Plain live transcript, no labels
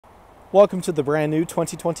Welcome to the brand new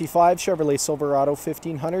 2025 Chevrolet Silverado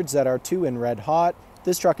 1500 ZR2 in red hot.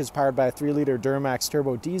 This truck is powered by a 3-liter Duramax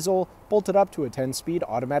turbo diesel, bolted up to a 10-speed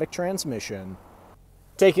automatic transmission.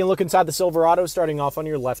 Taking a look inside the Silverado, starting off on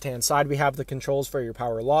your left-hand side, we have the controls for your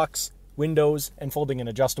power locks, windows, and folding and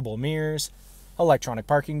adjustable mirrors, electronic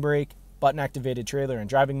parking brake, button-activated trailer and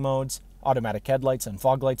driving modes, automatic headlights and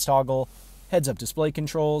fog lights toggle, heads-up display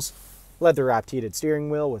controls, leather-wrapped heated steering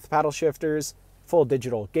wheel with paddle shifters, full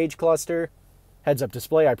digital gauge cluster, heads-up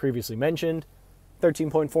display I previously mentioned,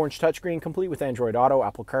 13.4-inch touchscreen complete with Android Auto,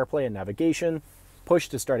 Apple CarPlay, and navigation, push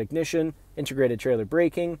to start ignition, integrated trailer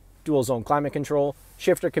braking, dual zone climate control,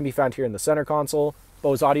 shifter can be found here in the center console,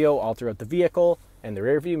 Bose audio all throughout the vehicle, and the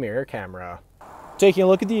rear view mirror camera. Taking a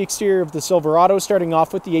look at the exterior of the Silverado, starting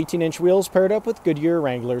off with the 18-inch wheels paired up with Goodyear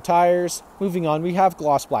Wrangler tires. Moving on, we have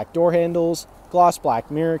gloss black door handles, gloss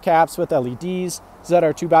black mirror caps with LEDs,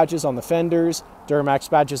 ZR2 badges on the fenders, Duramax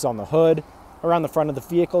badges on the hood. Around the front of the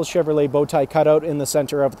vehicle, Chevrolet bow tie cutout in the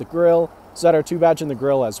center of the grille, ZR2 badge in the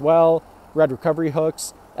grille as well, red recovery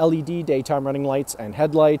hooks, LED daytime running lights and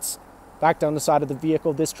headlights. Back down the side of the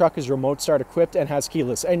vehicle, this truck is remote start equipped and has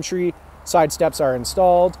keyless entry. Side steps are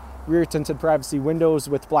installed, rear tinted privacy windows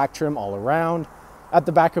with black trim all around. At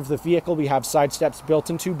the back of the vehicle, we have side steps built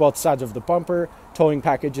into both sides of the bumper, towing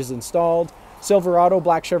package is installed. Silverado,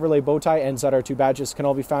 black Chevrolet bow tie, and ZR2 badges can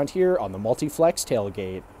all be found here on the Multi-Flex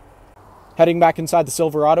tailgate. Heading back inside the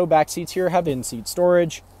Silverado, back seats here have in-seat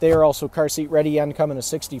storage. They are also car seat ready and come in a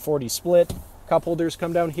 60-40 split. Cup holders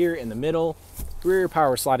come down here in the middle. Rear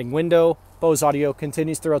power sliding window. Bose audio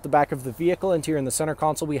continues throughout the back of the vehicle, and here in the center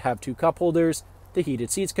console we have 2 cup holders, the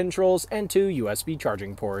heated seats controls, and 2 USB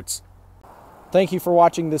charging ports. Thank you for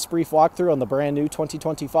watching this brief walkthrough on the brand new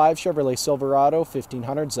 2025 Chevrolet Silverado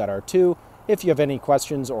 1500 ZR2. If you have any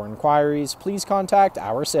questions or inquiries, please contact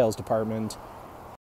our sales department.